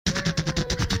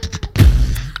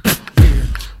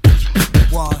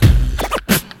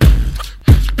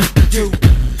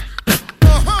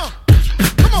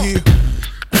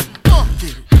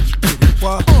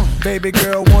Baby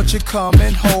girl, won't you come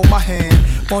and hold my hand?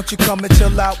 Won't you come and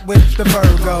chill out with the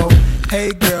Virgo?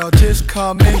 Hey girl, just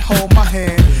come and hold my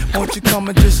hand. Won't you come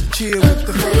and just chill with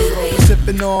the Virgo?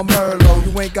 Sipping on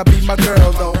Merlot, you ain't gotta be my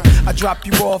girl though. I drop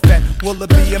you off at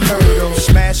Willoughby and Myrtle.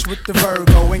 Smash with the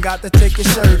Virgo, ain't got to take your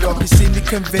shirt off. You see me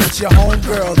convince your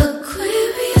homegirl. Aquarius.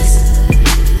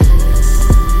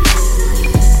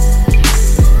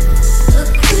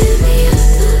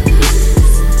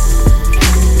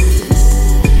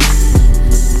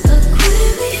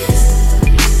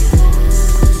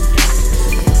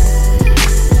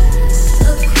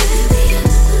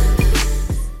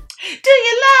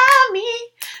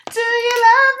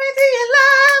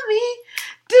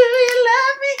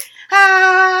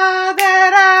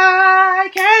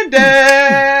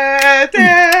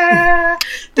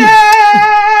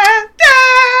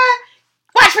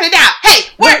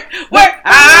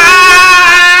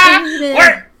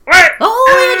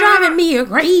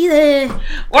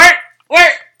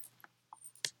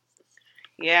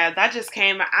 Yeah, that just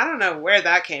came. I don't know where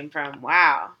that came from.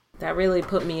 Wow. That really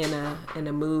put me in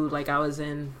a mood like I was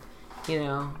in, in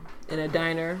a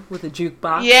diner with a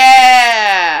jukebox.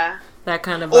 Yeah. That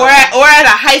kind of or at a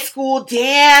high school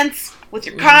dance with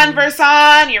your Converse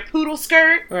on, your poodle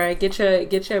skirt. Right. Get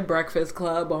your Breakfast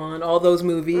Club on. All those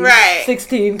movies. Right.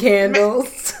 16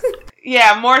 Candles.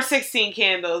 Yeah, more 16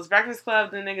 Candles. Breakfast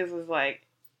Club, the niggas was like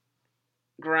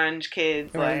grunge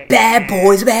kids, like bad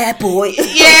boys. Yeah.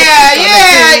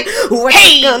 What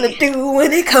you gonna do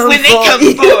when they come for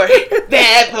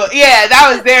bad boy? Yeah, that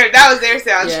was their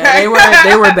soundtrack. Yeah,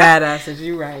 they were badasses.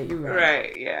 You right.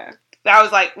 Right. Yeah. That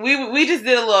was like we just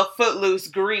did a little Footloose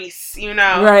Grease,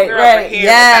 Right.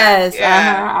 Yes.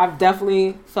 Yeah. I've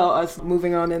definitely felt us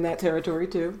moving on in that territory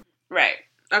too. Right.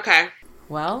 Okay.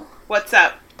 Well, what's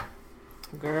up,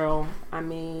 girl? I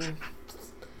mean,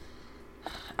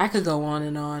 I could go on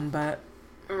and on, but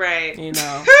right,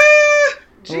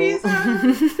 Jesus.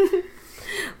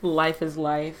 Life is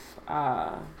life.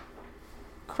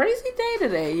 Crazy day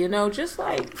today, just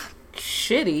like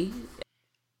shitty,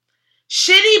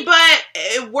 but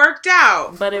it worked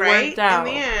out. It worked out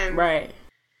in the end, right?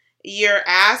 Your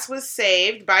ass was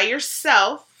saved by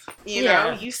yourself. You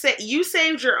know, you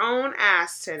saved your own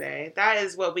ass today. That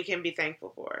is what we can be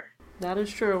thankful for. That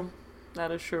is true.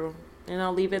 And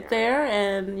I'll leave it there.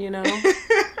 And,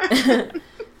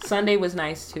 Sunday was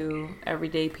nice too.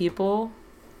 Everyday people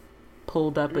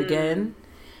pulled up again.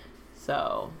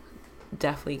 So,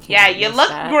 definitely can't. Yeah, you look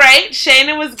great.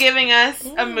 Shayna was giving us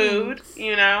a mood,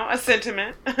 a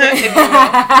sentiment. That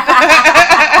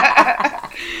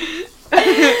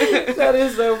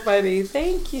is so funny.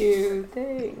 Thank you.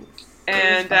 Thanks.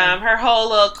 And her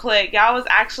whole little clique, y'all was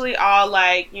actually all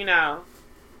like,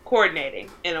 coordinating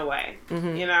in a way.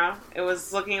 Mm-hmm. It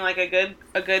was looking like a good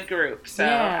group. So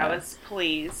I was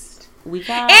pleased.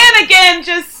 And again,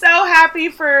 just so happy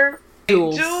for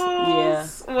Jules.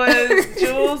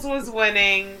 Jules was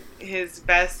winning his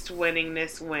best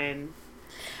winningness win.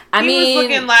 He was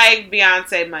looking like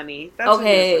Beyonce money. That's what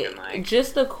he was looking like.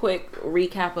 Just a quick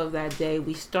recap of that day.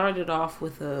 We started off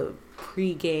with a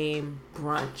pre-game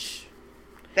brunch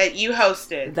that you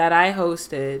hosted. That I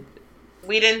hosted.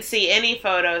 We didn't see any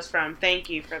photos from. Thank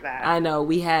you for that. I know.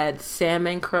 We had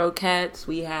salmon croquettes.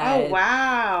 We had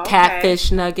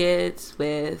catfish nuggets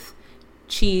with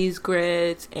cheese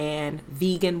grits and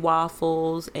vegan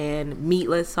waffles and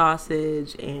meatless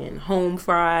sausage and home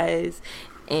fries.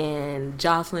 And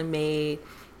Jocelyn made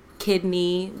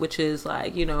kidney, which is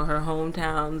like, her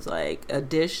hometown's like a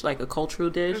dish, like a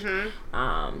cultural dish.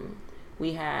 Mm-hmm.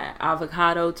 We had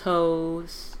avocado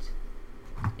toast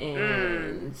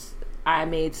and I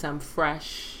made some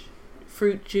fresh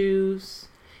fruit juice,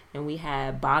 and we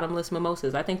had bottomless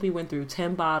mimosas. I think we went through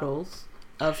 10 bottles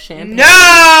of champagne.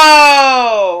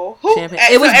 No! Champagne.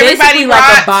 It was basically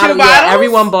like a bottle. Yeah,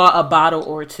 everyone bought a bottle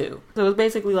or two. So it was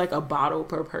basically like a bottle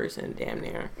per person, damn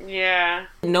near. Yeah.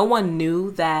 No one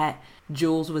knew that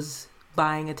Jules was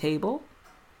buying a table.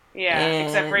 Yeah,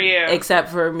 except for you. Except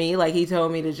for me. Like, he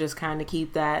told me to just kind of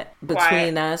keep that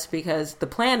between us, because the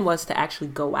plan was to actually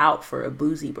go out for a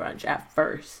boozy brunch at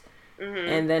first. Mm-hmm.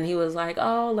 And then he was like,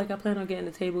 oh, like, I plan on getting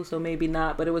a table, so maybe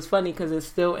not. But it was funny because it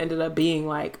still ended up being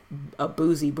like a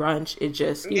boozy brunch. It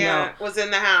just, you know. Was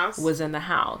in the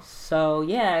house. So,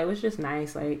 yeah, it was just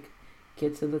nice, like,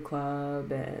 get to the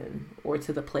club or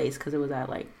to the place, because it was at,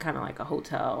 like, kind of like a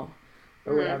hotel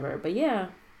or whatever. But, yeah.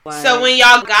 Like, so when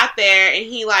y'all got there and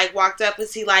he like walked up,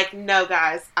 was he like, no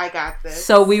guys, I got this?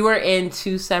 So we were in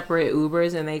 2 separate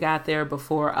Ubers and they got there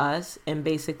before us, and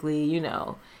basically,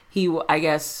 I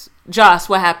guess, Joss,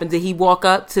 what happened? Did he walk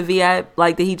up to VIP?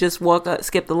 Like, did he just walk up,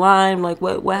 skip the line? Like,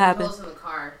 what happened? He goes in the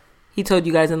car. He told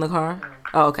you guys in the car?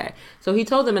 Oh, okay. So he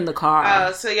told them in the car.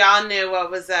 Oh, so y'all knew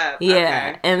what was up.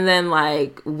 Yeah. Okay. And then,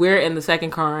 like, we're in the second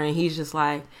car, and he's just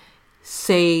like,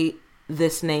 say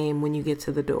this name when you get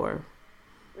to the door.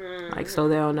 Mm-hmm. Like, so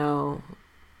they'll know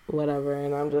whatever.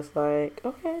 And I'm just like,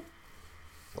 okay.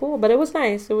 Cool, but it was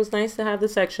nice. It was nice to have the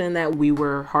section that we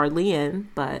were hardly in,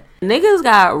 but niggas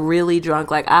got really drunk.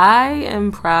 Like, I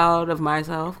am proud of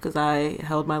myself because I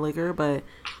held my liquor, but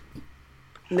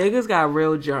niggas got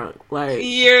real drunk. Like,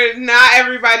 not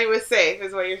everybody was safe,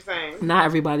 is what you're saying. Not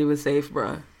everybody was safe,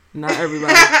 bruh. Not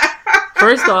everybody.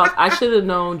 First off, I should have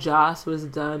known Joss was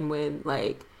done when,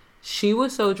 like, she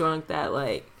was so drunk that,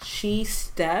 like, she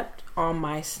stepped on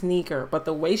my sneaker, but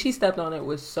the way she stepped on it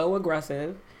was so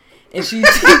aggressive. And she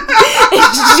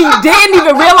didn't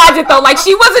even realize it, though. Like,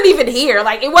 she wasn't even here.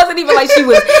 Like, it wasn't even like she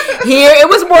was here. It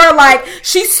was more like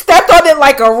she stepped on it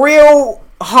like a real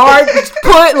hard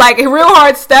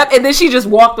step, and then she just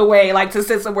walked away, like, to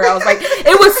sit somewhere else. Like,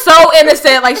 it was so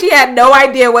innocent. Like, she had no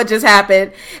idea what just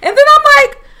happened. And then I'm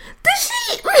like, did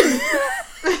she...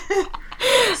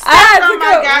 I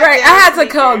had to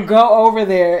go over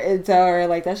there and tell her,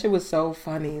 like, that shit was so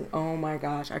funny. Oh my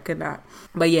gosh, I could not.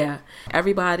 But yeah,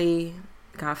 everybody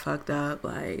got fucked up.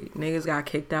 Like, niggas got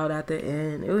kicked out at the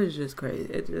end. It was just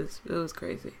crazy. It was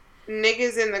crazy.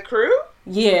 Niggas in the crew?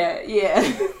 Yeah.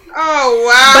 Oh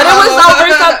wow. But it was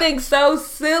over something so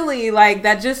silly, like,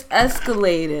 that just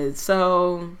escalated.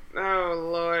 So. Oh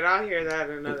Lord, I'll hear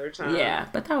that another time. Yeah,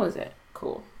 but that was it.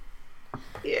 Cool.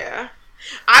 Yeah.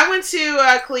 I went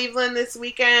to Cleveland this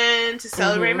weekend to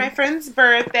celebrate my friend's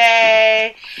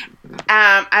birthday.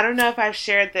 I don't know if I've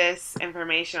shared this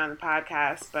information on the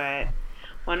podcast, but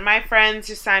one of my friends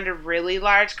just signed a really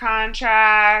large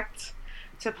contract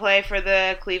to play for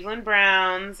the Cleveland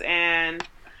Browns, and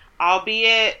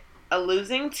albeit a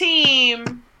losing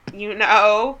team,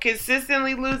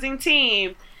 consistently losing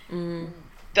team,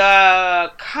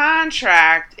 the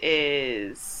contract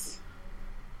is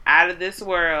out of this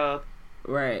world.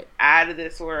 Right. Out of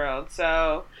this world.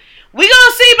 So, we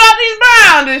gonna see about these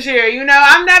Browns this year.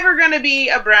 I'm never gonna be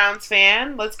a Browns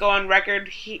fan. Let's go on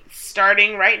record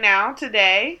starting right now,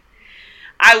 today.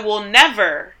 I will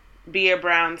never be a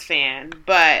Browns fan,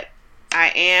 but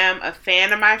I am a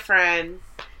fan of my friend,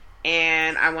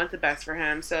 and I want the best for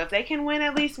him. So, if they can win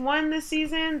at least one this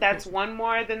season, that's one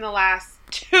more than the last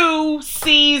 2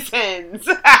 seasons.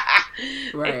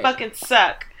 Right. They fucking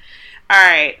suck.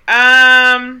 Alright,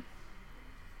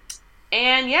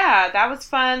 and yeah, that was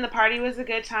fun. The party was a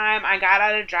good time. I got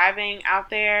out of driving out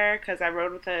there because I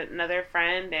rode with another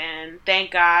friend, and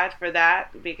thank God for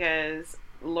that, because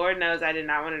Lord knows I did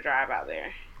not want to drive out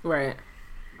there. Right.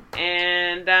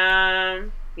 And,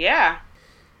 yeah.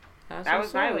 That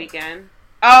was my weekend.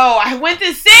 Oh, I went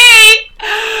to see!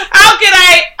 How could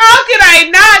I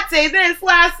not say this?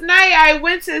 Last night I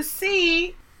went to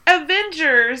see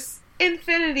Avengers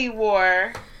Infinity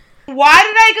War. Why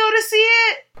did I go to see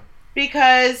it?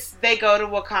 Because they go to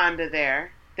Wakanda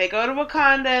there. They go to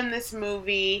Wakanda in this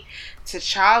movie.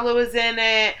 T'Challa was in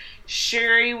it.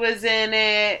 Shuri was in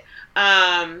it.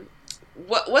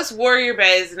 What's Warrior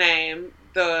Bay's name?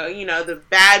 The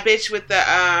bad bitch with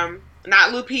the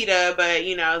not Lupita, but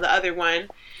the other one.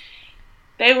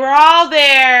 They were all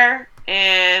there,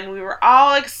 and we were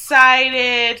all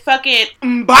excited. Fucking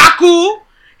M'Baku,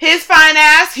 his fine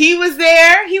ass, he was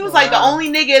there. He was like the only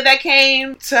nigga that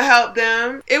came to help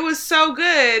them. It was so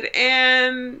good,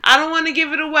 and I don't want to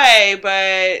give it away,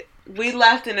 but we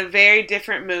left in a very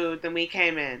different mood than we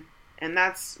came in, and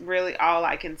that's really all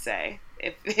I can say.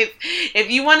 If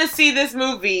you want to see this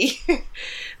movie,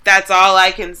 that's all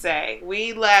I can say.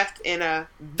 We left in a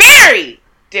very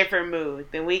different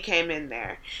mood than we came in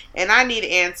there, and I need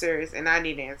answers, and I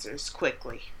need answers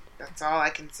quickly. That's all I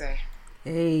can say.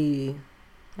 Hey.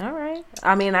 All right.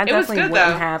 I mean, I definitely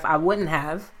wouldn't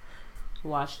have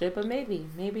watched it, but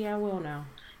maybe I will now.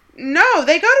 No,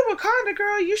 they go to Wakanda,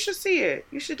 girl. You should see it.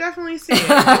 You should definitely see it.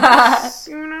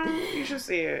 You should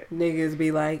see it. Niggas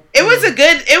be like, it was a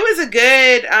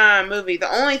good movie.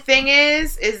 The only thing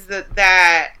is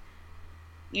that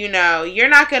you're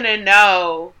not gonna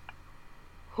know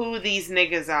who these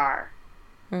niggas are.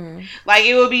 Mm-hmm. Like,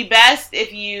 it would be best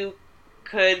if you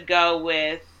could go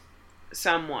with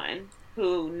someone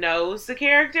who knows the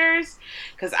characters,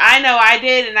 because I know I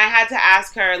did, and I had to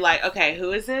ask her, like, okay,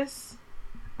 who is this?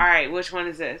 All right, which one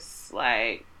is this?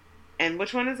 Like, and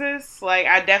which one is this? Like,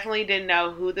 I definitely didn't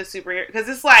know who the superhero, because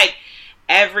it's like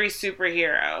every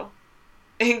superhero,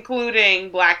 including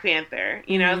Black Panther.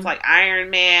 It's like Iron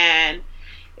Man.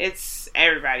 It's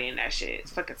everybody in that shit.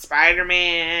 It's fucking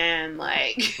Spider-Man.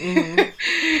 Like,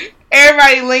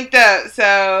 everybody linked up.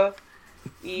 So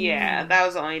Yeah, that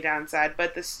was the only downside.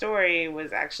 But the story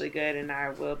was actually good, and I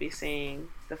will be seeing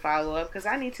the follow-up because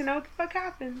I need to know what the fuck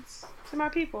happens to my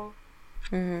people.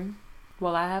 Mm-hmm.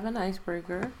 Well, I have an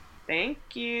icebreaker. Thank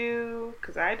you,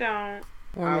 because I don't.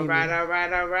 All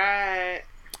right.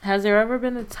 Has there ever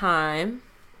been a time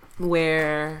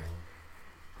where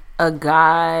a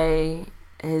guy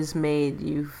has made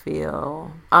you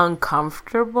feel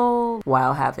uncomfortable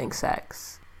while having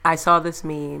sex? I saw this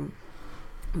meme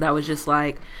that was just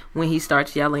like when he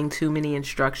starts yelling too many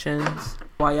instructions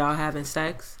while y'all having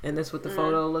sex, and this is what the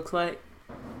photo looks like.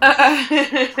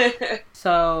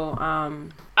 So,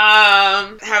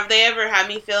 have they ever had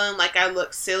me feeling like I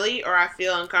look silly or I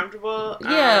feel uncomfortable?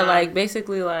 Yeah, like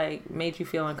basically like made you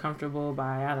feel uncomfortable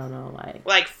by, I don't know,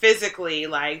 like physically,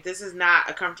 like this is not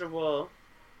a comfortable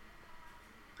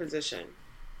position.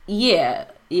 Yeah.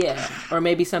 Or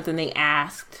maybe something they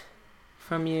asked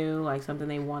from you, like something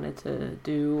they wanted to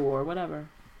do or whatever.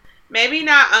 Maybe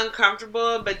not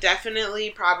uncomfortable, but definitely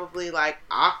probably like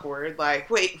awkward. Like,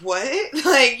 wait, what?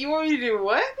 Like, you want me to do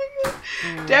what?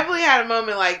 Definitely had a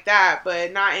moment like that,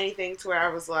 but not anything to where I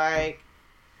was like,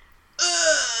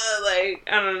 ugh, like,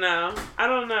 I don't know.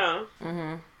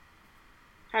 Mm-hmm.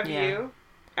 Have you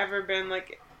ever been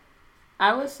like...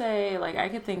 I would say, like, I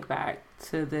could think back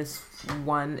to this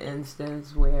one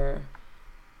instance where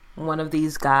one of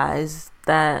these guys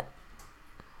that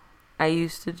I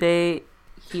used to date,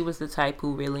 he was the type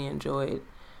who really enjoyed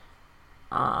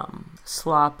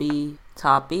sloppy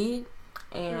toppy,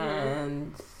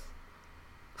 and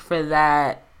for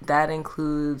that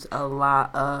includes a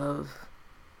lot of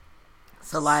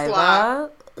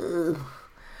saliva,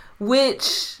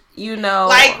 which, you know,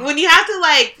 like when you have to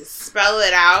like spell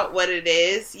it out what it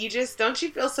is, don't you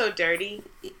feel so dirty?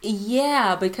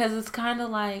 Yeah, because it's kind of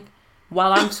like,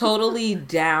 while I'm totally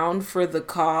down for the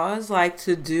cause, like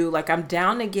to do, like I'm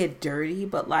down to get dirty,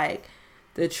 but like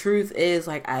the truth is,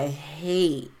 like, I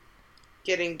hate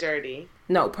getting dirty.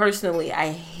 No, personally,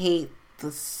 I hate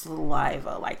the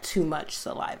saliva, like too much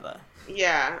saliva.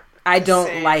 Yeah. I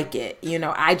don't like it. You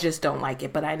know, I just don't like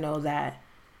it, but I know that.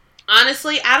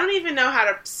 Honestly, I don't even know how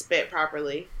to spit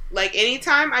properly. Like,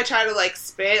 anytime I try to, like,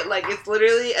 spit, like, it's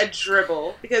literally a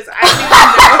dribble. Because I don't even know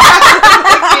how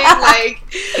to fucking, like,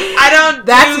 I don't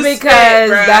That's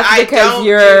because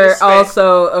you're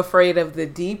also afraid of the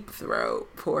deep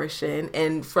throat portion.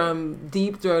 And from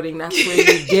deep throating, that's where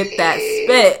you get that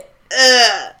spit.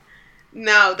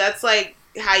 No, that's, like,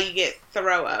 how you get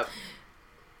throw up.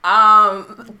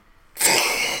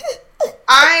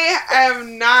 I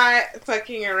am not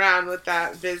fucking around with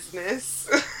that business.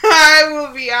 I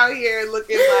will be out here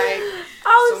looking like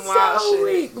some wild shit.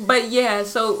 Weak. But yeah,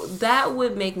 so that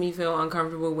would make me feel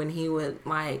uncomfortable when he would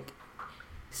like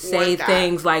say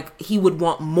things like he would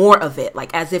want more of it,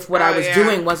 like as if what I was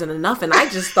doing wasn't enough, and I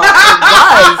just thought it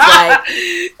was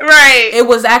like right. It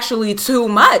was actually too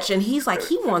much, and he's like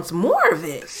he wants more of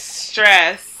it.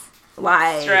 Stress.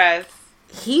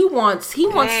 He wants a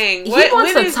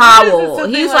towel.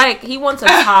 He's like he wants a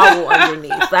towel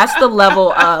underneath. That's the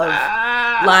level of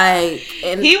like,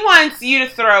 and he wants you to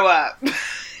throw up.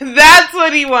 That's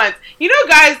what he wants. You know,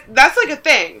 guys, that's like a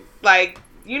thing. Like,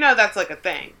 you know, that's like a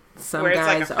thing. Some where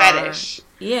guys it's like a fetish.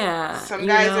 Yeah. Some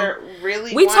guys are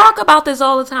really. We talk about this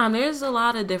all the time. There's a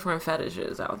lot of different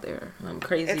fetishes out there. I'm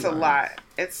crazy. It's a lot.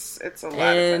 It's a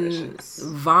lot of fetishes.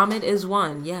 Vomit is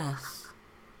one. Yes.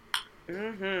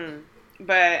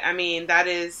 But, I mean, that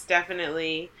is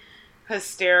definitely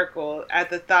hysterical at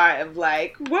the thought of,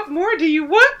 like, what more do you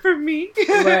want from me?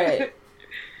 Right.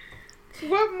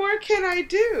 What more can I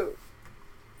do?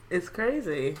 It's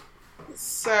crazy.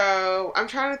 So, I'm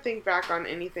trying to think back on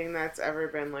anything that's ever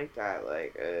been like that.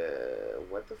 Like,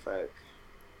 what the fuck?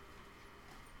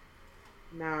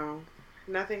 No.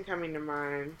 Nothing coming to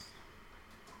mind.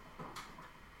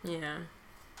 Yeah.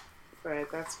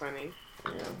 But that's funny.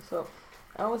 Yeah, so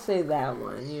I would say that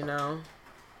one, you know,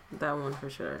 that one for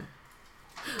sure.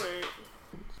 Right.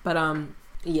 But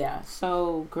yeah.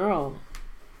 So, girl,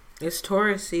 it's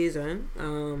Taurus season.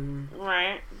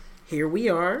 Right. Here we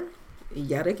are,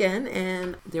 yet again,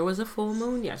 and there was a full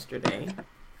moon yesterday.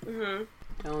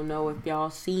 Don't know if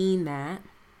y'all seen that.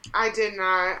 I did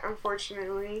not,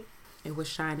 unfortunately. It was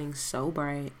shining so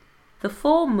bright. The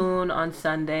full moon on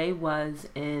Sunday was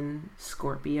in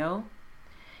Scorpio.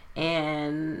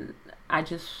 And I'm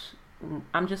just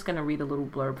going to read a little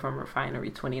blurb from Refinery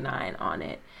 29 on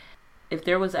it. If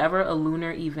there was ever a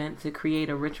lunar event to create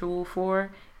a ritual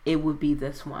for, it would be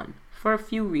this one, for a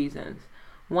few reasons.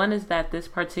 One is that this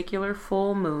particular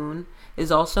full moon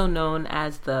is also known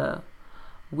as the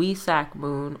Wesak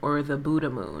moon or the Buddha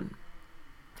moon.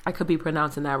 I could be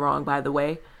pronouncing that wrong, by the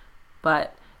way.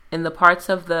 But in the parts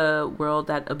of the world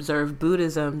that observe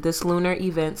Buddhism, this lunar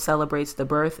event celebrates the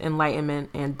birth, enlightenment,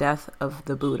 and death of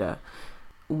the Buddha.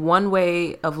 One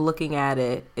way of looking at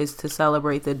it is to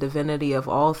celebrate the divinity of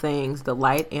all things, the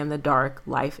light and the dark,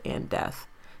 life and death.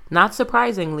 Not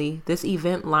surprisingly, this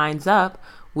event lines up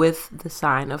with the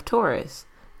sign of Taurus,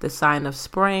 the sign of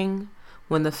spring,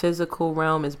 when the physical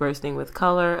realm is bursting with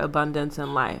color, abundance,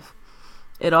 and life.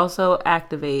 It also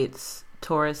activates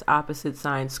Taurus opposite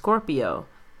sign Scorpio,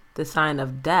 the sign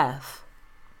of death,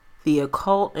 the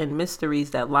occult and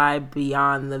mysteries that lie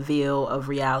beyond the veil of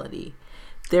reality.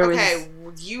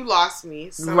 You lost me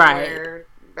somewhere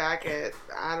back at,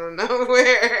 I don't know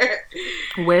where.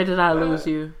 Where did I lose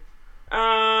you?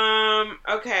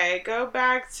 Okay, go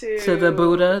back to the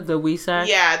Buddha, the Wesak.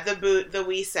 Yeah, the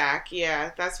Wesak.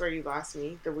 Yeah, that's where you lost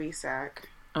me. The Wesak.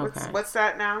 Okay. What's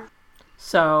that now?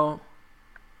 So,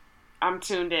 I'm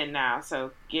tuned in now.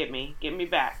 So get me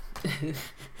back.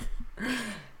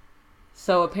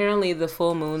 So apparently, the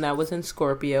full moon that was in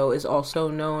Scorpio is also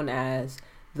known as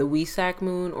the Wesak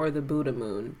moon or the Buddha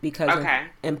moon, because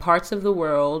in parts of the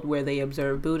world where they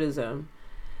observe Buddhism,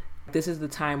 this is the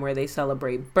time where they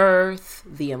celebrate birth,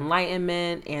 the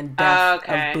enlightenment, and death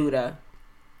of Buddha.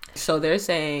 So they're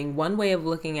saying one way of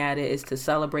looking at it is to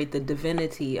celebrate the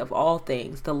divinity of all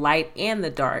things, the light and the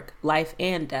dark, life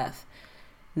and death.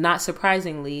 Not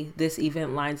surprisingly, this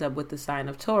event lines up with the sign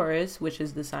of Taurus, which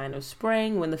is the sign of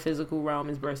spring, when the physical realm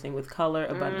is bursting with color,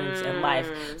 abundance, and life.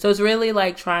 So it's really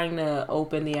like trying to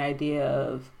open the idea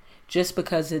of just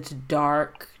because it's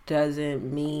dark doesn't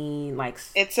mean like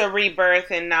it's a rebirth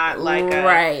and not like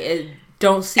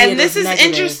don't see and it this as is negative.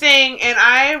 Interesting, and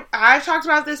I've talked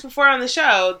about this before on the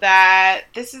show, that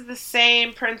this is the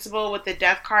same principle with the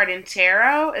death card in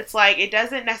tarot. It's like it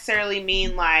doesn't necessarily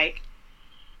mean like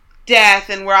death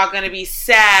and we're all going to be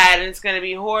sad and it's going to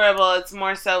be horrible. It's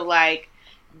more so like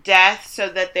death so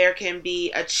that there can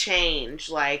be a change,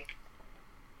 like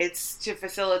it's to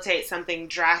facilitate something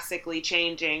drastically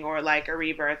changing or like a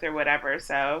rebirth or whatever.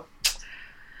 So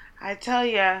I tell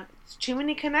you, it's too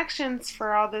many connections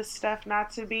for all this stuff not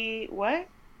to be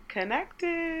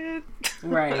connected.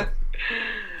 Right.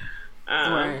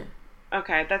 Right.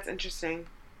 Okay, that's interesting.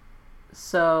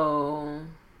 So,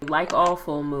 like all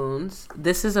full moons,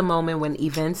 this is a moment when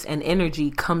events and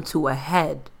energy come to a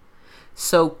head.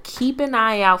 So keep an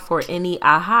eye out for any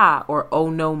aha or oh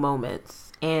no moments.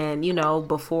 And,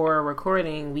 before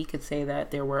recording, we could say that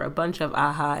there were a bunch of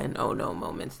aha and oh no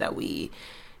moments that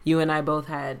you and I both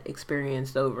had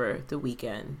experienced over the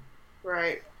weekend.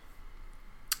 Right.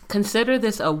 Consider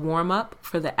this a warm-up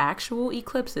for the actual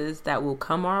eclipses that will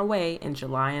come our way in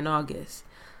July and August.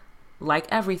 Like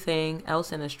everything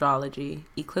else in astrology,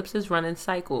 eclipses run in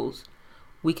cycles.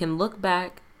 We can look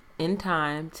back in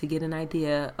time to get an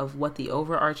idea of what the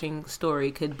overarching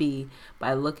story could be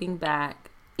by looking back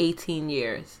 18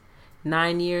 years,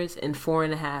 9 years, and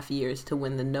 4.5 years to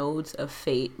when the nodes of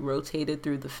fate rotated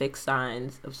through the fixed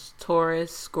signs of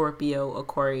Taurus, Scorpio,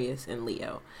 Aquarius, and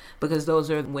Leo, because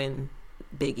those are when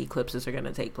big eclipses are going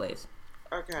to take place.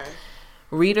 Okay.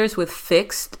 Readers with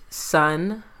fixed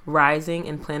sun, rising,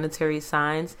 and planetary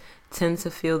signs tend to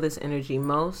feel this energy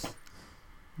most,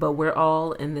 but we're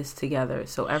all in this together.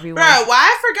 So everyone... Bro, why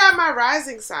I forgot my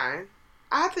rising sign?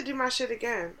 I have to do my shit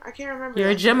again. I can't remember. You're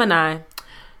a Gemini.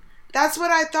 That's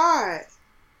what I thought.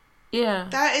 Yeah.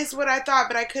 That is what I thought,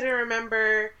 but I couldn't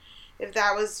remember if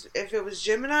it was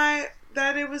Gemini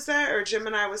that it was that, or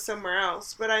Gemini was somewhere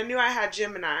else. But I knew I had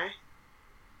Gemini.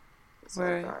 That's what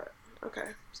I thought.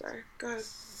 Okay, sorry. Go ahead.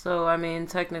 So, I mean,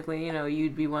 technically,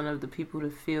 you'd be one of the people to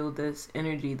feel this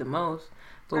energy the most.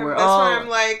 But that's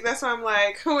why I'm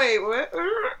like, wait, what?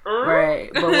 Right,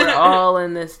 but we're all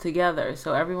in this together.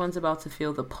 So everyone's about to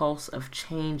feel the pulse of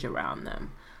change around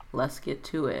them. Let's get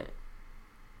to it.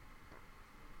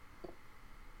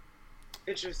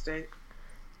 Interesting.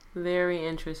 Very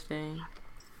interesting.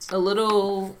 A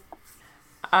little,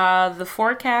 the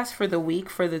forecast for the week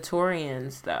for the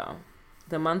Taurians, though.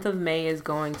 The month of May is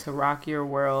going to rock your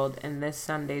world, and this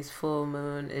Sunday's full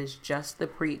moon is just the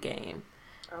pregame.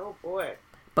 Oh, boy.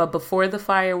 But before the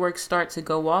fireworks start to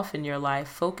go off in your life,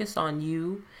 focus on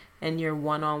you and your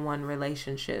one-on-one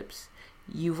relationships.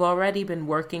 You've already been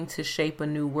working to shape a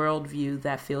new worldview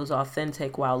that feels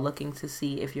authentic while looking to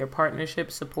see if your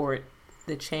partnerships support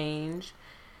the change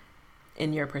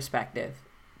in your perspective.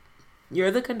 You're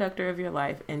the conductor of your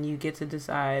life, and you get to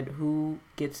decide who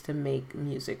gets to make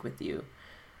music with you.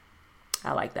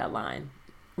 I like that line.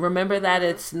 Remember that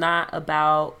it's not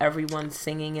about everyone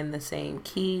singing in the same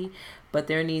key, but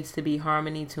there needs to be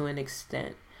harmony to an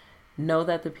extent. Know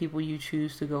that the people you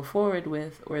choose to go forward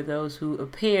with, or those who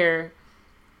appear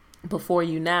before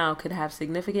you now could have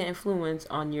significant influence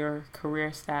on your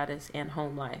career status and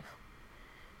home life.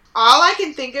 All I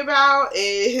can think about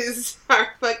is our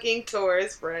fucking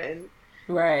Taurus friend.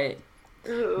 Right.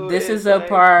 This is a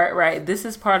part, right? This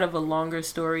is part of a longer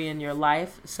story in your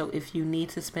life. So if you need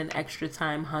to spend extra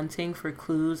time hunting for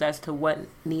clues as to what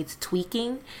needs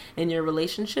tweaking in your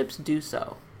relationships, do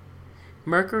so.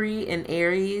 Mercury in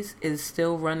Aries is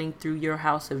still running through your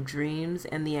house of dreams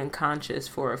and the unconscious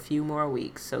for a few more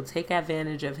weeks. So take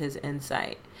advantage of his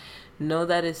insight. Know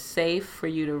that it's safe for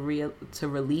you to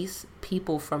release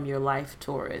people from your life,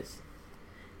 Taurus.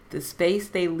 The space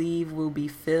they leave will be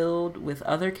filled with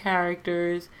other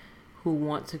characters who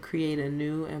want to create a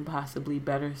new and possibly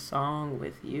better song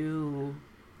with you.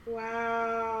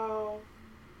 Wow.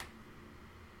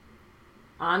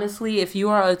 Honestly, if you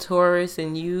are a Taurus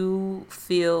and you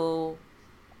feel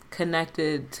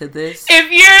connected to this...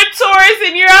 If you're a Taurus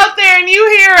and you're out there and you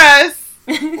hear us,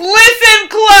 listen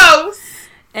close.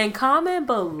 And comment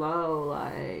below,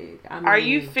 are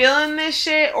you feeling this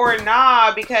shit or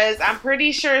nah? Because I'm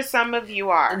pretty sure some of you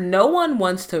are. No one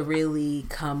wants to really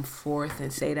come forth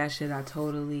and say that shit. I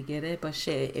totally get it. But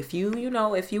shit, if you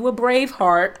a brave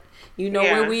heart,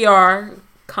 where we are,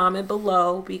 comment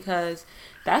below because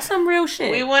that's some real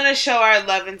shit. We want to show our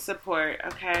love and support,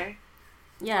 okay?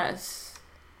 Yes.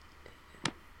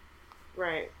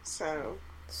 Right, so,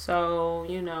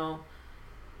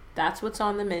 that's what's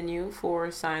on the menu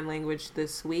for sign language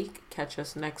this week. Catch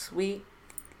us next week.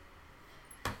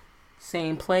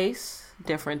 Same place,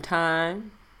 different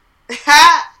time.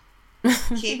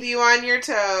 Keep you on your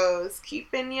toes.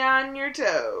 Keeping you on your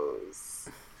toes.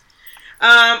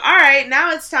 Alright,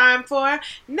 now it's time for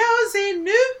Nosy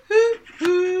News.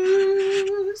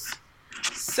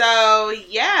 So,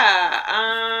 yeah.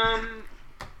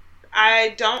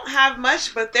 I don't have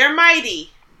much, but they're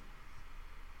mighty.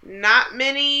 Not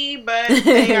many, but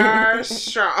they are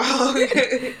strong.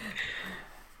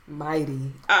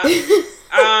 Mighty.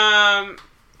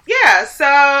 Yeah, so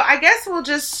I guess we'll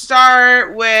just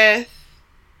start with...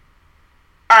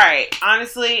 Alright,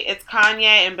 honestly, it's Kanye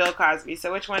and Bill Cosby,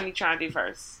 so which one are you trying to do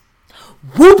first?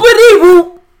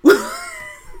 Whoopity-whoop!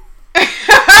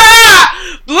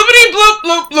 Bloopity bloop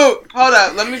bloop bloop. Hold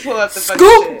up, let me pull up the fucking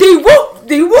shit.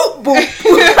 Scoop-de-whoop-de-whoop boop.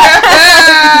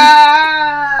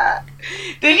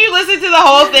 Did you listen to the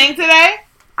whole thing today?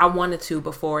 I wanted to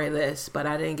before this, but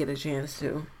I didn't get a chance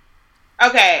to.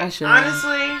 Okay,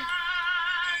 honestly,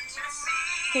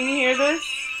 can you hear this?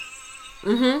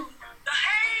 Mm-hmm.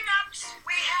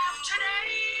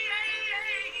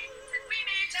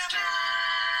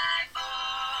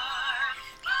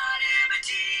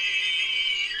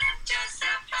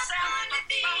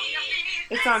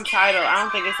 It's on Tidal. I don't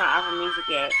think it's on Apple Music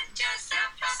yet.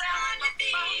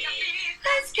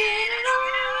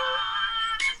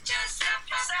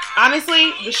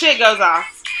 Honestly, the shit goes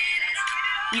off.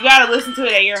 You gotta listen to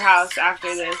it at your house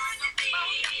after this.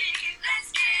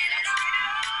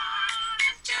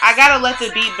 I gotta let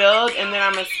the beat build and then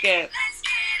I'm gonna skip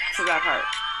to that part.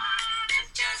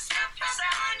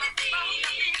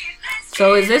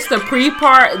 So is this the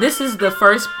pre-part? This is the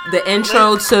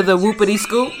intro to the Whoopity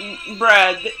Scoop?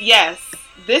 Bruh, yes.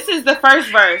 This is the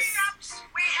first verse.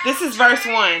 This is verse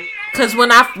 1. Because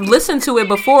when I listened to it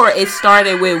before, it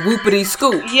started with Whoopity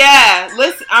Scoop. Yeah,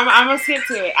 listen, I'm going to skip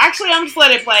to it. Actually, I'm just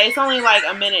let it play. It's only like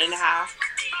a minute and a half.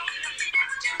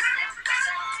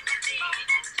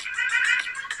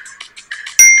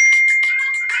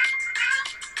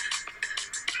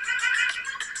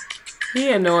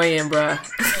 He annoying, bruh.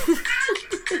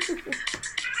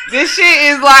 This shit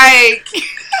is like...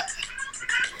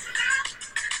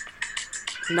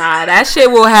 Nah, that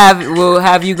shit will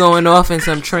have you going off in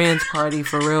some trance party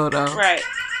for real though. Right.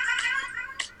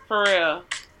 For real.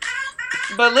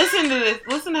 But listen to this.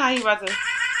 Listen to how he about to...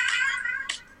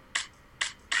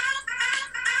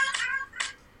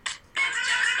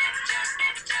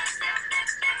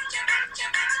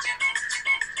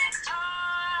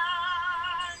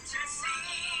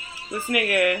 This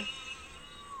nigga...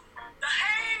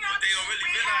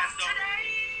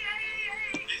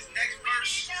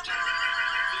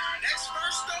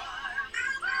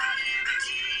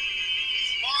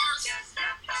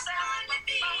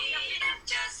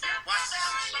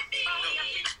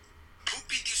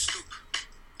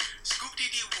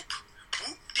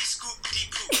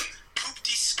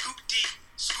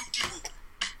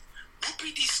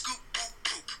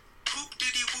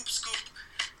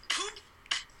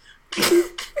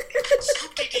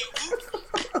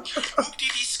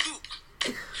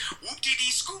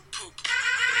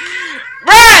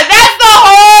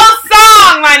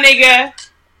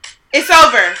 It's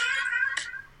over.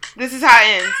 This is how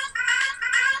it ends.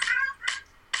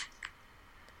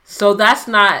 So that's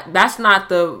not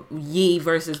the Ye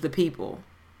versus the People.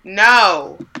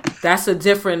 No. That's a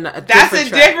different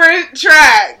different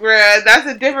track, bruh. That's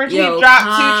a different. Yo, he dropped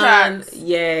 2 tracks.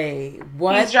 Yay.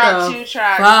 What he dropped 2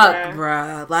 tracks, fuck,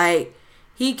 bruh. Like,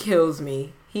 he kills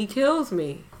me. He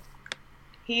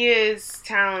is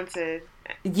talented.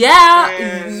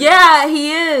 Yeah,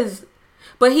 he is.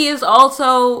 But he is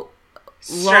also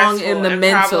wrong in the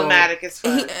mental. Problematic as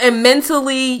fuck. And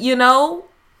mentally,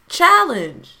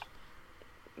 challenged.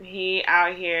 He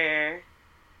out here,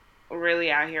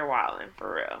 really out here wilding,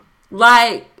 for real.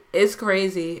 Like, it's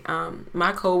crazy.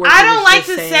 My coworker. I don't like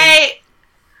to say.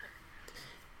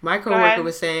 My coworker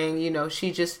was saying,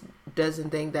 she just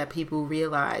doesn't think that people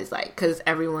realize, like, because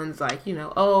everyone's like,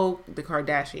 oh, the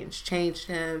Kardashians changed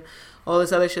him, all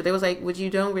this other shit. They was like, what you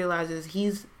don't realize is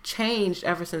he's changed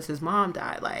ever since his mom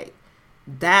died. Like,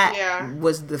 that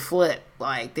was the flip.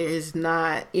 Like, there's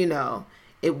not,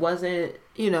 it wasn't,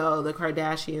 the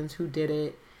Kardashians who did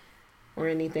it or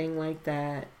anything like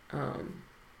that.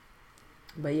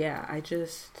 But yeah, I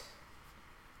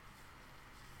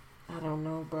don't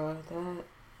know, bro.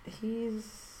 He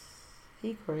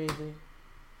crazy.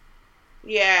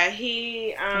 Yeah,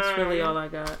 that's really all I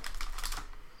got.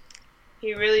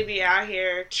 He really be out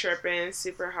here tripping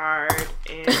super hard,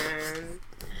 and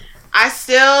I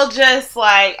still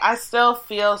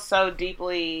feel so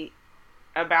deeply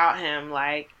about him.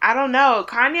 Like, I don't know.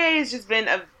 Kanye has just been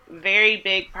a very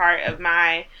big part of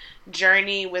my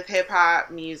journey with hip-hop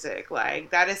music.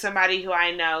 Like, that is somebody who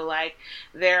I know, like,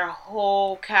 their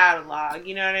whole catalog,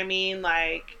 you know what I mean?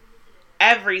 Like,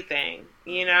 everything,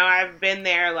 I've been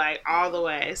there, like, all the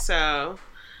way. So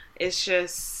it's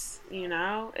just,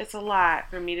 it's a lot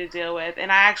for me to deal with.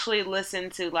 And I actually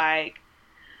listened to, like,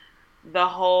 the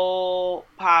whole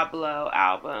Pablo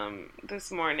album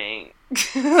this morning.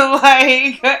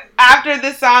 Like, after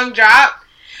the song dropped,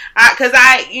 because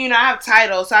I have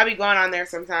Tidal, so I be going on there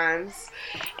sometimes,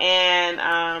 and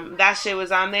that shit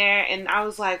was on there, and I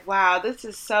was like, wow, this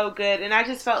is so good, and I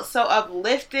just felt so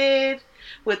uplifted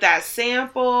with that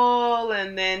sample,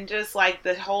 and then just like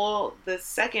the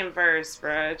second verse,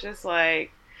 bro, just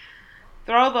like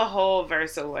throw the whole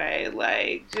verse away,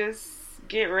 like just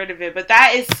get rid of it. But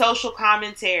that is social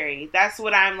commentary. That's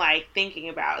what I'm like thinking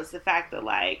about, is the fact that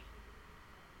like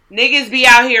niggas be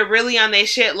out here really on their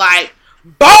shit, like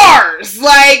bars,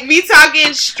 like me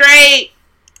talking straight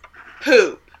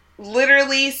poop,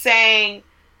 literally saying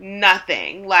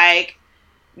nothing. Like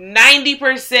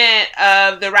 90%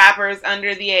 of the rappers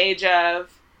under the age of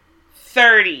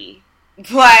 30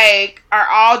 like are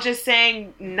all just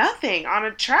saying nothing on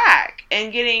a track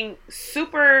and getting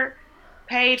super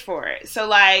paid for it. So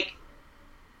like,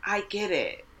 I get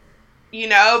it,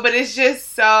 but it's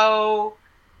just so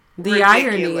the ridiculous.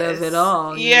 Irony of it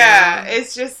all.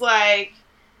 It's just like,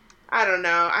 I don't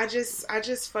know. I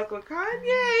just fuck with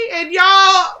Kanye, and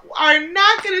y'all are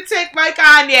not gonna take my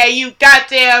Kanye, you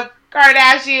goddamn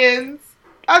Kardashians.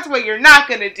 That's what you're not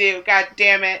gonna do. God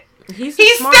damn it. He's still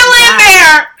in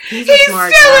there. He's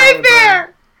still in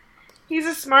there. He's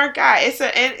a smart guy.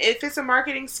 And if it's a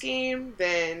marketing scheme,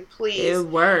 then please. It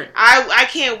worked. I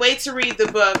can't wait to read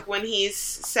the book when he's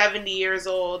 70 years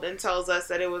old and tells us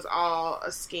that it was all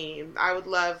a scheme. I would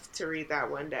love to read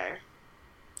that one day.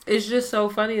 It's just so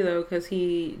funny though, because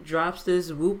he drops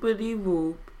this whoopity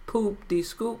whoop, poop de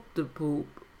scoop de poop,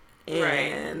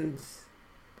 and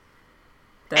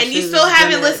you still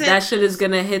haven't listened. That shit is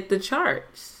gonna hit the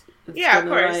charts. Of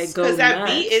course, because that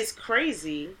beat is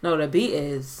crazy. No, the beat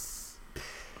is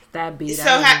that beat.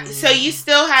 So you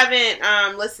still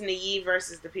haven't listened to Ye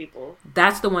versus the People?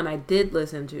 That's the one I did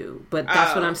listen to, but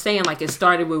that's what I'm saying. Like, it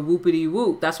started with whoopity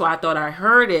whoop. That's why I thought I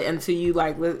heard it until you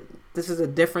like, this is a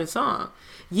different song.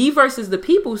 Ye versus the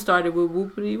People started with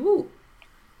whoopity whoop.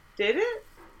 Did it?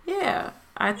 Yeah,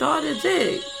 I thought it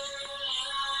did.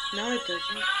 No, it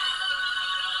doesn't.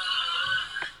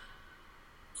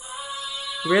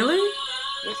 Really?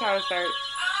 That's how it starts.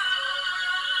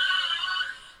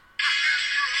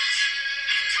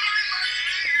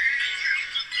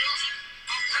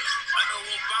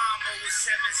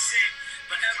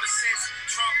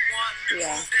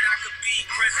 Yeah.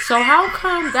 So how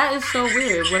come that is so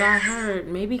weird? What I heard,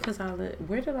 maybe because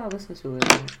where did I listen to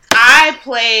it? I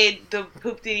played the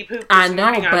Poop Diddy Poop. I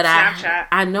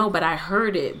know, but I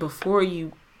heard it before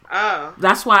you. Oh.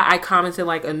 That's why I commented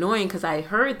like annoying, because I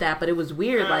heard that, but it was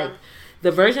weird. Like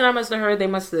the version I must have heard,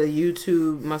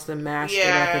 YouTube must have mashed it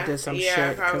up and did some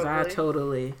shit, because I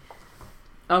totally.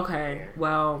 Okay,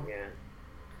 well. Yeah.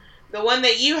 The one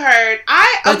that you heard,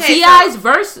 T.I.'s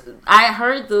verse, I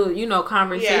heard the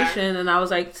conversation, and I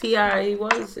was like, T.I. it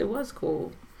was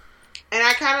cool. And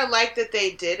I kind of like that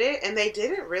they did it, and they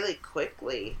did it really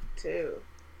quickly, too.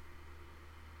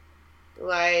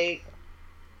 Like,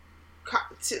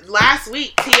 last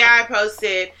week, T.I.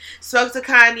 posted, spoke to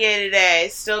Kanye today,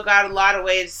 still got a lot of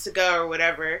ways to go or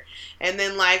whatever. And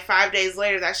then, like, 5 days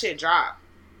later, that shit dropped.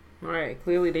 Right.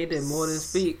 Clearly, they did more than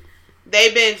speak.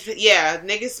 They've been,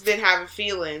 niggas been having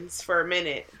feelings for a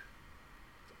minute.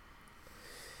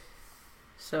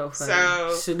 So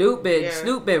funny. Snoop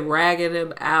been ragging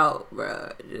him out,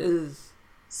 bro.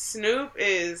 Snoop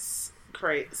is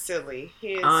silly.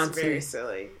 He is auntie. Very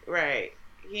silly. Right.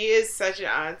 He is such an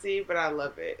auntie, but I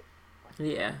love it.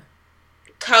 Yeah.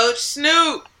 Coach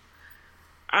Snoop.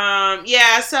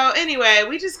 Yeah, so anyway,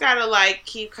 we just gotta, like,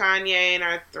 keep Kanye in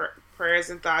our prayers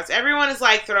and thoughts. Everyone is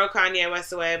like, throw Kanye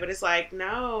West away, but it's like,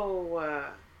 no.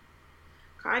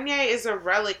 Kanye is a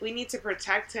relic. We need to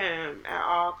protect him at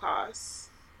all costs.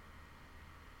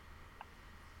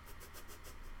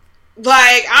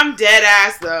 Like, I'm dead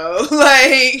ass though.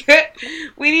 Like,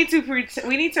 we need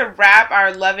to wrap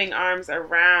our loving arms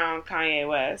around Kanye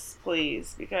West,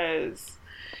 please, because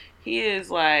he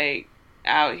is, like,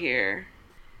 out here.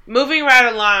 Moving right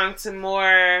along to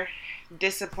more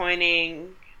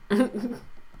disappointing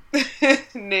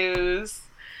news.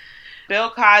 Bill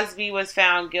Cosby was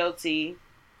found guilty.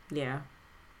 Yeah.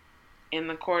 In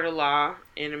the court of law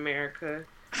in America.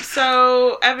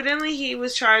 So, evidently he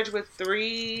was charged with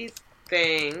 3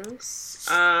 things.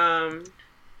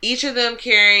 Each of them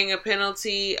carrying a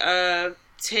penalty of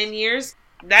 10 years.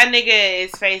 That nigga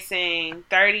is facing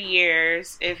 30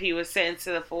 years if he was sentenced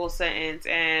to the full sentence.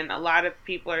 And a lot of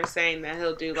people are saying that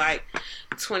he'll do like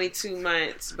 22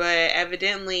 months. But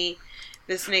evidently,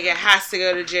 this nigga has to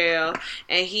go to jail.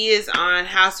 And he is on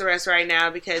house arrest right now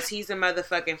because he's a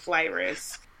motherfucking flight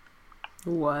risk.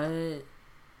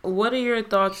 What are your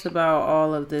thoughts about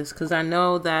all of this? Because I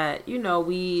know that,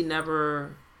 we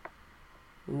never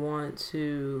want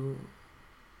to...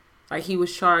 Like, he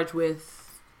was charged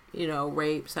with,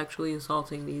 rape, sexually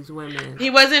assaulting these women.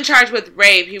 He wasn't charged with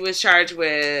rape. He was charged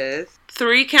with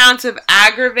 3 counts of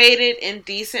aggravated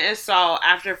indecent assault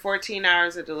after 14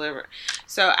 hours of delivery.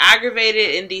 So,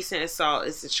 aggravated indecent assault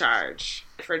is the charge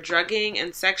for drugging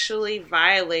and sexually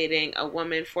violating a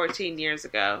woman 14 years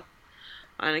ago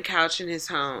on a couch in his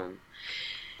home.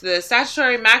 The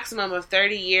statutory maximum of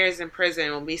 30 years in prison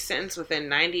will be sentenced within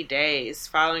 90 days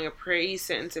following a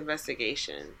pre-sentence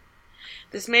investigation.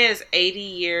 This man is 80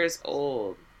 years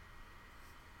old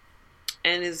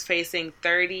and is facing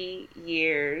 30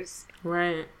 years.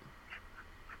 Right.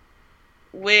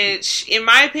 Which, in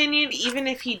my opinion, even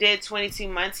if he did 22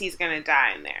 months, he's going to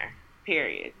die in there.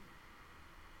 Period.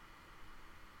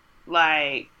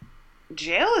 Like,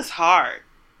 jail is hard.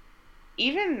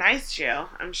 Even nice jail,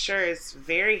 I'm sure, is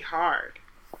very hard.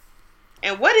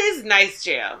 And what is nice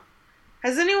jail?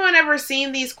 Has anyone ever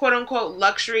seen these quote-unquote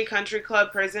luxury country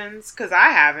club prisons? Because I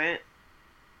haven't.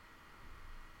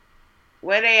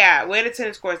 Where they at? Where the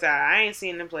tennis courts at? I ain't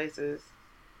seen them places.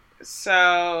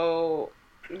 So,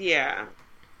 yeah.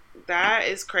 That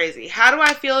is crazy. How do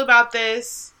I feel about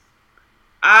this?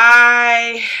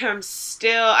 I'm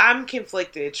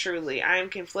conflicted, truly. I'm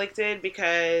conflicted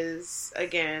because,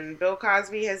 again, Bill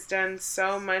Cosby has done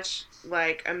so much,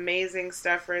 like, amazing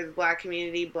stuff for the black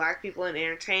community, black people in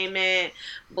entertainment,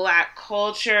 black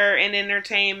culture in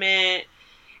entertainment,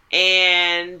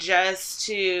 and just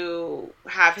to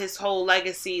have his whole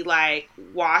legacy, like,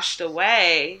 washed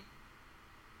away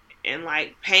and,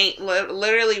 like,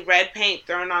 literally red paint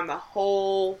thrown on the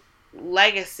whole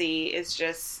legacy is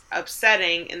just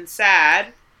upsetting and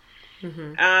sad.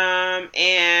 Mm-hmm.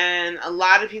 And a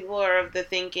lot of people are of the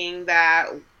thinking that,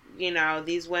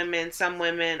 some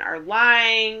women are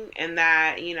lying and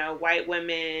that, white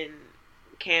women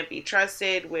can't be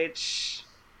trusted, which,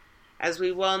 as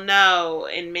we well know,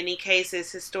 in many cases,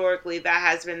 historically, that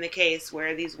has been the case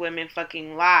where these women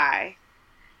fucking lie.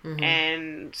 Mm-hmm.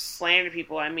 And slander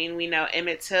people. I mean, we know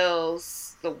Emmett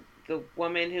Till's, the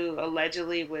woman who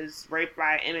allegedly was raped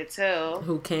by Emmett Till,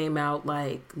 who came out,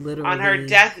 like, literally on her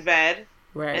deathbed,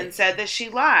 right, and said that she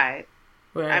lied.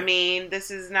 Right. I mean, this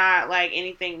is not, like,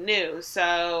 anything new.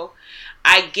 So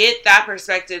I get that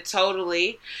perspective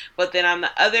totally. But then on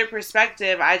the other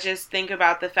perspective, I just think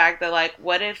about the fact that, like,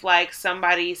 what if, like,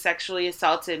 somebody sexually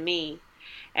assaulted me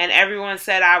and everyone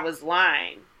said I was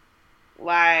lying?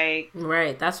 Like,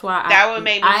 right. That's why that would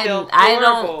make me feel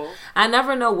horrible. I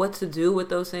never know what to do with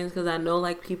those things because I know,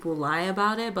 like, people lie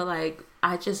about it, but, like,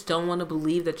 I just don't want to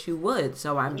believe that you would.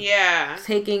 So I'm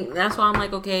that's why I'm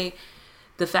like, okay,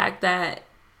 the fact that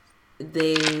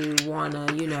they want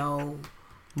to,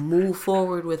 move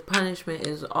forward with punishment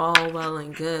is all well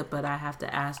and good, but I have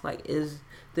to ask, like, is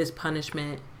this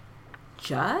punishment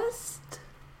just?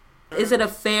 Is it a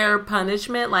fair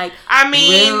punishment? Like, I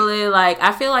mean, really, like,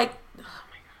 I feel like, oh my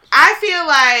gosh. I feel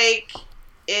like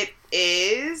it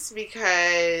is,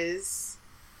 because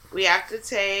we have to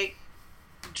take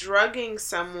drugging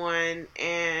someone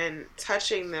and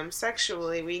touching them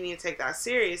sexually. We need to take that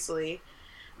seriously.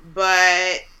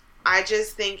 But I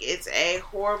just think it's a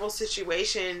horrible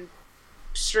situation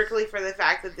strictly for the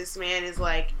fact that this man is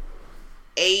like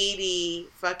 80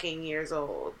 fucking years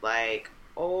old. Like,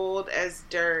 old as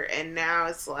dirt, and now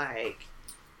it's like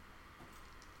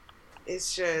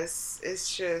it's just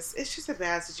a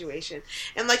bad situation.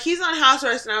 And like, he's on house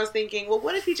arrest, and I was thinking, well,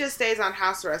 what if he just stays on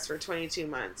house arrest for 22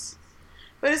 months?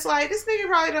 But it's like, this nigga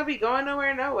probably don't be going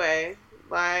nowhere, no way.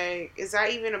 Like, is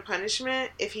that even a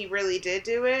punishment if he really did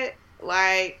do it?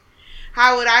 Like,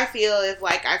 how would I feel if,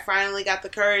 like, I finally got the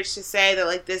courage to say that,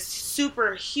 like, this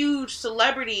super huge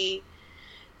celebrity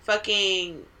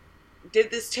fucking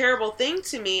did this terrible thing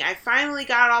to me? I finally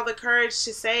got all the courage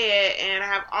to say it, and I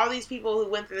have all these people who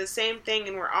went through the same thing,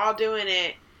 and we're all doing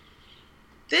it.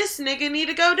 This nigga need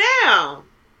to go down.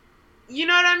 You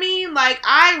know what I mean? Like,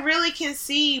 I really can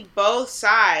see both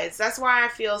sides. That's why I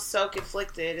feel so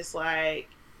conflicted. It's like,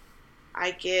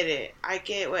 I get it. I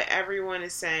get what everyone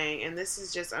is saying, and this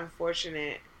is just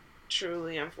unfortunate.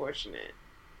 Truly unfortunate.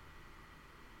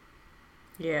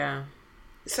 Yeah.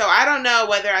 So I don't know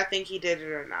whether I think he did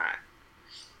it or not.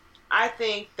 I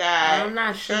think that I'm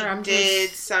not sure. He did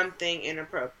something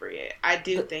inappropriate. I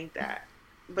do think that.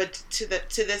 But to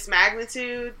this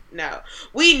magnitude, no.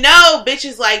 We know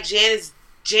bitches like Janice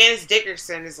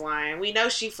Dickerson is lying. We know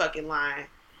she fucking lying.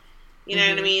 You know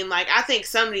what I mean? Like, I think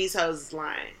some of these hoes is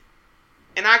lying.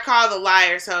 And I call the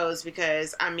liars hoes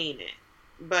because I mean it.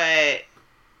 But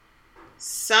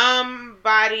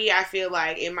somebody, I feel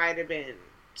like it might have been,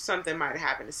 something might have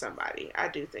happened to somebody. I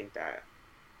do think that.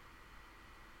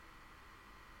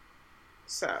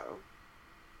 So,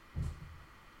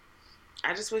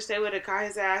 I just wish they would have caught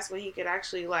his ass when he could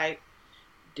actually, like,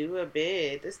 do a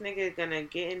bid. This nigga gonna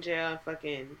get in jail and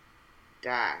fucking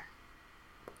die.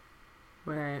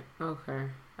 Right. Okay.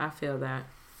 I feel that.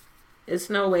 It's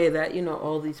no way that, you know,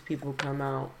 all these people come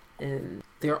out and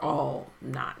they're all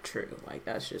not true. Like,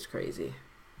 that's just crazy.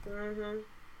 Mm-hmm.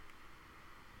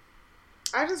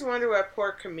 I just wonder what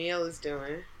poor Camille is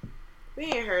doing. We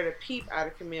ain't heard a peep out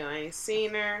of Camille. I ain't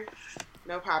seen her.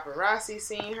 No paparazzi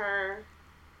seen her.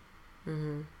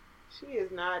 Mm-hmm. She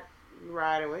is not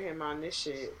riding with him on this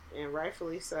shit, and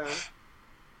rightfully so.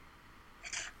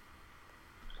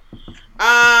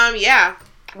 Yeah.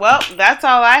 Well, that's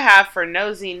all I have for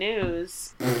nosy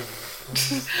news.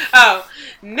 Oh,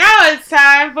 now it's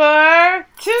time for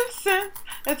 2 cents,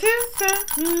 a 2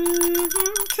 cents,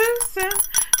 2 cents,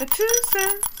 a 2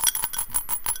 cents.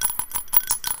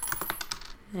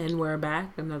 And we're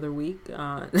back another week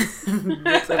on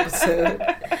this episode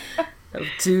of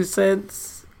 2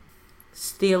 Cents.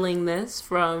 Stealing this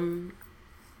from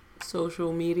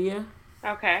social media.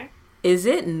 Okay. Is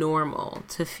it normal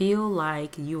to feel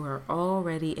like you are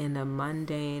already in a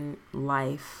mundane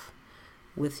life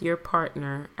with your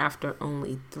partner after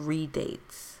only 3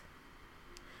 dates?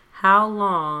 How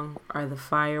long are the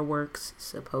fireworks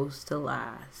supposed to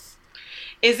last?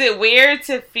 Is it weird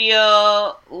to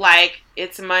feel like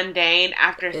it's mundane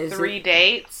after 3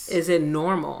 dates? Is it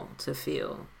normal to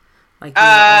feel like you're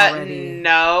already...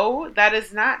 No, that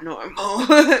is not normal.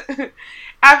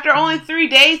 After only 3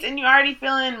 dates and you're already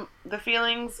feeling the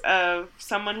feelings of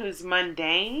someone who's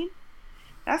mundane?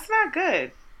 That's not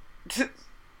good.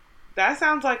 That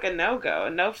sounds like a no-go,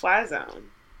 a no-fly zone.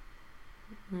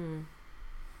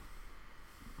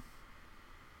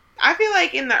 I feel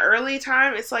like in the early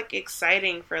time, it's like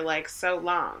exciting for like so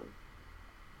long.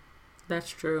 That's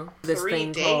true. This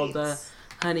thing called the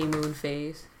honeymoon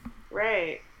phase.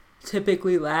 Right.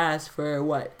 Typically lasts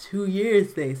for, 2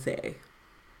 years, they say.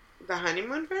 The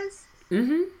honeymoon phase?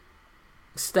 Mm-hmm.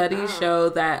 Studies show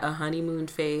that a honeymoon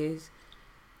phase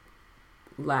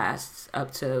lasts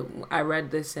up to... I read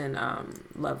this in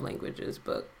Love Languages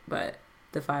book, but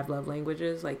the 5 love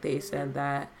languages, like they said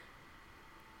that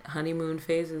honeymoon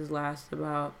phases last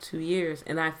about 2 years.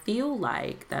 And I feel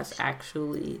like that's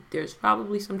actually... There's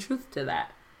probably some truth to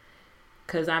that.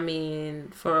 Because, I mean,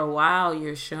 for a while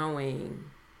you're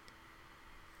showing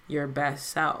your best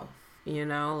self, you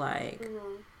know? Like...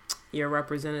 Your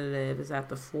representative is at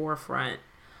the forefront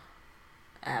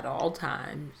at all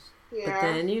times. Yeah. But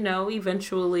then, you know,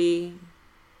 eventually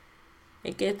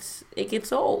it gets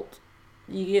old.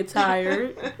 You get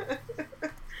tired.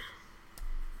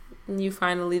 And you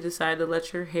finally decide to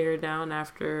let your hair down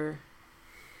after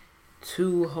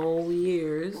 2 whole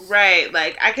years. Right.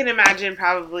 Like, I can imagine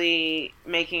probably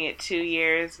making it 2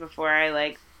 years before I,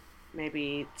 like,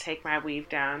 maybe take my weave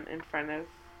down in front of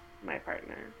my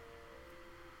partner.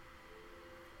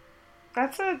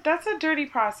 That's a dirty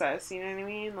process, you know what I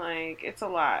mean? Like, it's a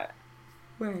lot.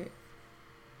 Right.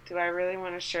 Do I really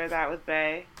want to share that with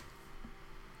Bae?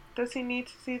 Does he need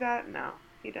to see that? No,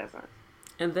 he doesn't.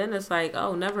 And then it's like,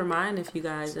 oh, never mind if you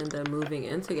guys end up moving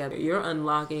in together. You're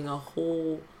unlocking a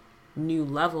whole new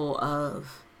level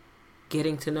of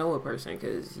getting to know a person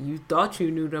because you thought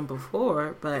you knew them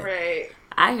before, but right.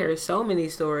 I hear so many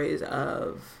stories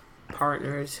of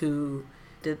partners who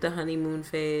did the honeymoon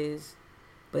phase,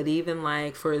 but even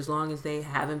like for as long as they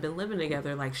haven't been living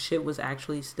together, like shit was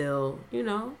actually still, you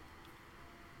know,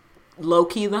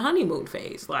 low-key the honeymoon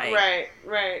phase. Like,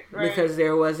 right. Because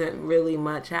there wasn't really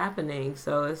much happening.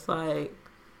 So it's like,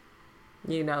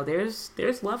 you know, there's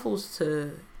levels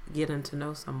to getting to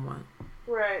know someone.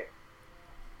 Right.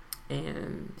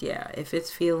 And yeah, if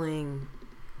it's feeling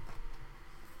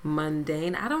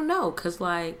mundane, I don't know, because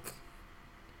like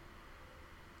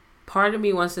part of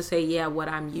me wants to say, yeah, what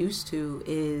I'm used to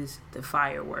is the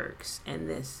fireworks and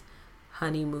this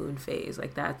honeymoon phase.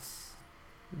 Like, that's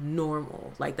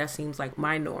normal. Like, that seems like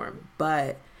my norm.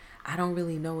 But I don't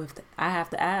really know if I have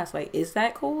to ask, like, is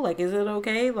that cool? Like, is it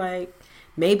okay? Like,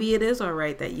 maybe it is all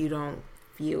right that you don't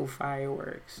feel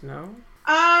fireworks, no?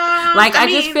 Like, I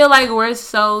just feel like we're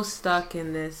so stuck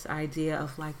in this idea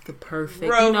of like the perfect,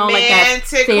 you know, like that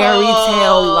fairy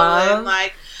tale love. And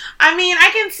like, I mean, I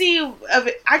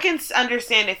can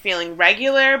understand it feeling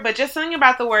regular, but just something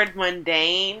about the word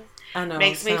mundane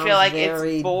makes me feel like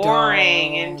it's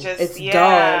boring dull. And just it's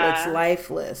dull, it's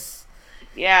lifeless.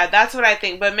 Yeah, that's what I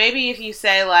think. But maybe if you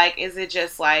say like, is it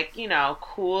just like, you know,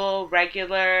 cool,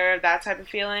 regular, that type of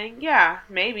feeling? Yeah,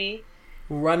 maybe.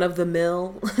 Run of the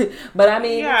mill. But I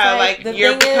mean, yeah, like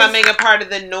you're becoming a part of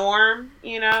the norm,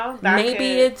 you know?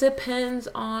 Maybe it depends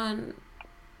on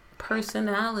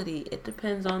personality. It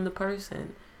depends on the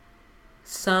person.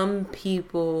 Some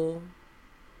people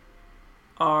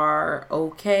are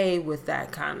okay with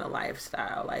that kind of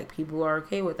lifestyle. Like, people are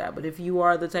okay with that. But if you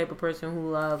are the type of person who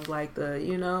loves like the,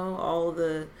 you know, all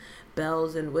the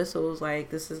bells and whistles, like,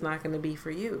 this is not going to be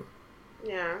for you.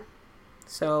 Yeah.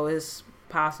 So it's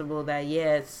possible that,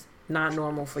 yeah, it's not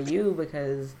normal for you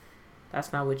because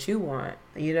that's not what you want.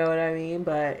 You know what I mean?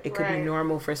 But it could be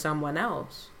normal for someone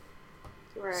else.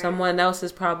 Right. Someone else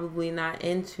is probably not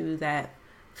into that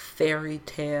fairy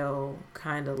tale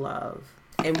kind of love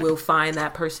and will find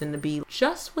that person to be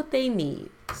just what they need.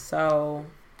 So,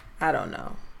 I don't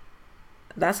know.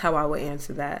 That's how I would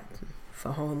answer that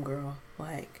for homegirl.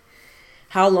 Like,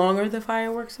 how long are the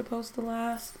fireworks supposed to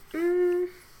last?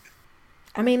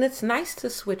 I mean, it's nice to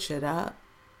switch it up.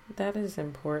 That is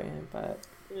important, but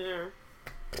yeah,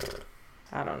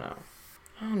 I don't know.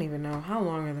 I don't even know. How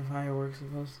long are the fireworks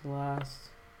supposed to last?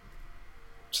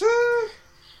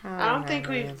 I don't think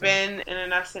we've been in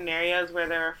enough scenarios where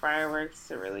there are fireworks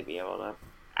to really be able to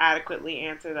adequately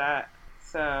answer that.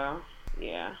 So,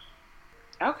 yeah.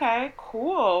 Okay,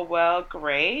 cool. Well,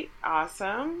 great.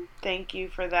 Awesome. Thank you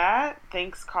for that.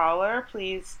 Thanks, caller.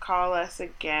 Please call us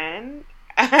again.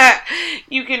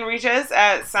 You can reach us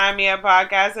at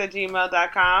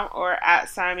signmeuppodcast@gmail.com or at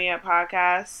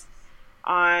signmeuppodcast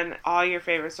on all your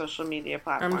favorite social media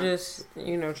platforms. I'm just,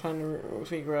 you know, trying to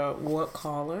figure out what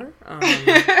caller.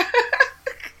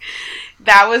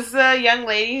 That was the young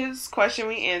lady whose question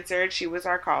we answered. She was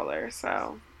our caller,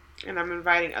 so. And I'm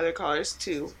inviting other callers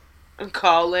to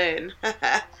call in.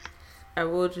 I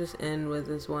will just end with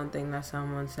this one thing that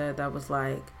someone said that was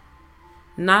like,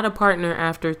 not a partner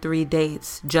after 3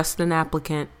 dates, just an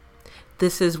applicant.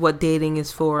 This is what dating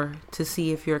is for, to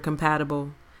see if you're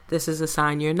compatible. This is a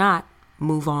sign you're not.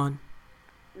 Move on.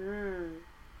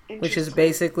 Which is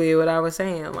basically what I was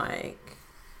saying. Like,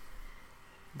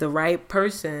 the right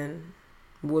person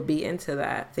would be into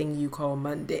that thing you call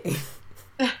Monday.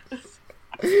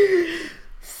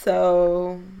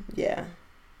 So, yeah.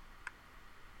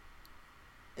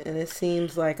 And it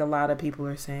seems like a lot of people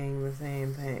are saying the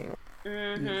same thing.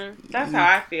 That's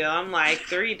how I feel. I'm like,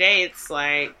 3 dates,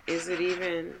 like, is it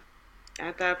even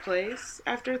at that place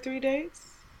after 3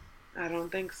 dates? I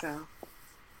don't think so.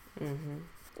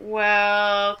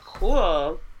 Well,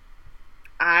 cool.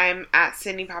 I'm at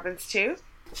Sydney Poppins 2.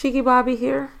 Cheeky Bobby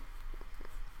here.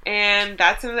 And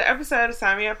that's another episode of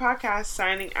Sign Me Up Podcast,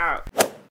 signing out.